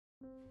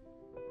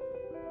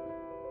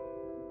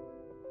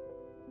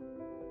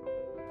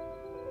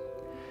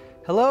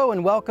Hello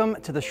and welcome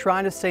to the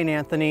Shrine of St.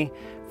 Anthony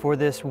for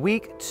this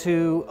week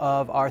 2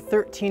 of our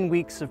 13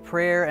 weeks of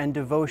prayer and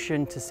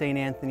devotion to St.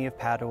 Anthony of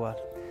Padua.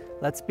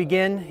 Let's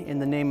begin in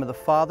the name of the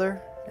Father,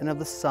 and of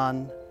the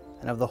Son,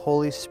 and of the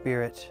Holy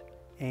Spirit.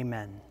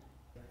 Amen.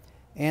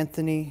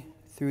 Anthony,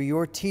 through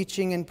your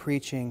teaching and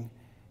preaching,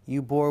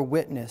 you bore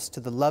witness to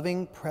the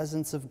loving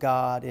presence of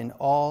God in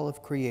all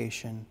of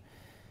creation.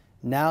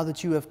 Now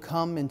that you have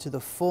come into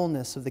the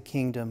fullness of the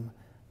kingdom,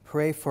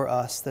 pray for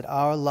us that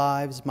our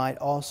lives might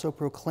also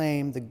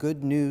proclaim the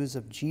good news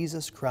of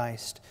Jesus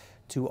Christ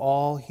to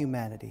all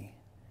humanity.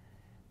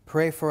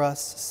 Pray for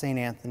us, St.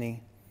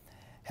 Anthony.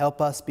 Help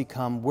us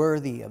become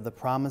worthy of the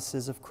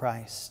promises of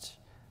Christ.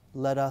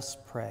 Let us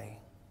pray.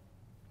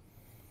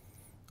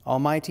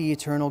 Almighty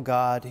eternal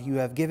God, you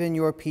have given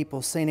your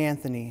people St.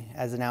 Anthony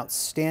as an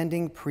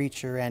outstanding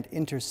preacher and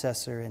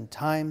intercessor in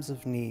times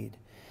of need.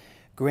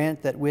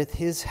 Grant that with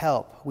his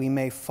help we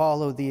may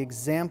follow the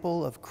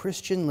example of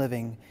Christian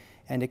living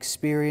and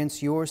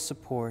experience your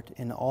support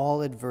in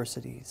all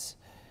adversities.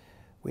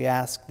 We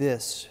ask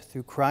this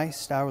through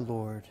Christ our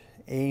Lord.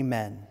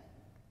 Amen.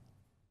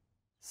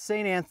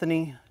 St.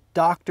 Anthony,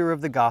 Doctor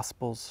of the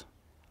Gospels,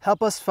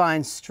 help us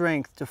find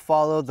strength to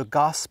follow the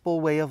gospel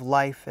way of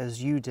life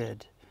as you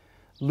did.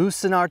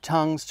 Loosen our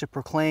tongues to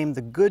proclaim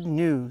the good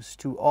news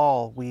to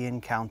all we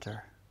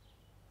encounter.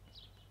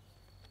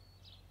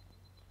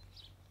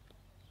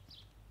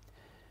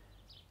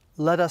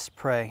 Let us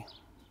pray.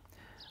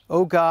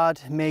 O God,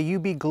 may you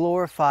be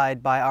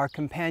glorified by our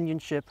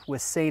companionship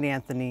with St.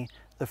 Anthony,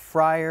 the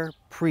friar,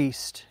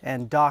 priest,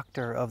 and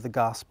doctor of the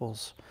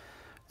Gospels.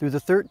 Through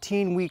the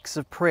 13 weeks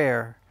of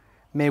prayer,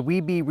 may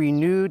we be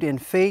renewed in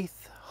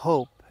faith,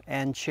 hope,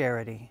 and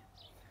charity.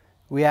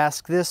 We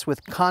ask this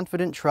with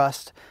confident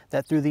trust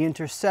that through the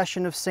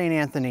intercession of St.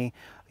 Anthony,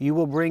 you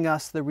will bring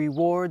us the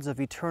rewards of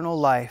eternal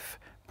life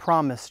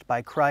promised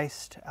by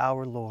Christ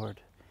our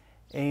Lord.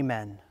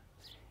 Amen.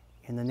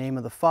 In the name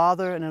of the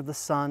Father, and of the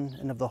Son,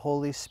 and of the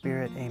Holy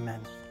Spirit,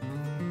 amen.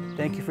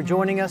 Thank you for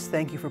joining us.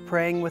 Thank you for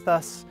praying with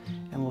us,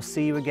 and we'll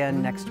see you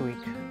again next week.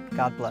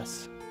 God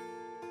bless.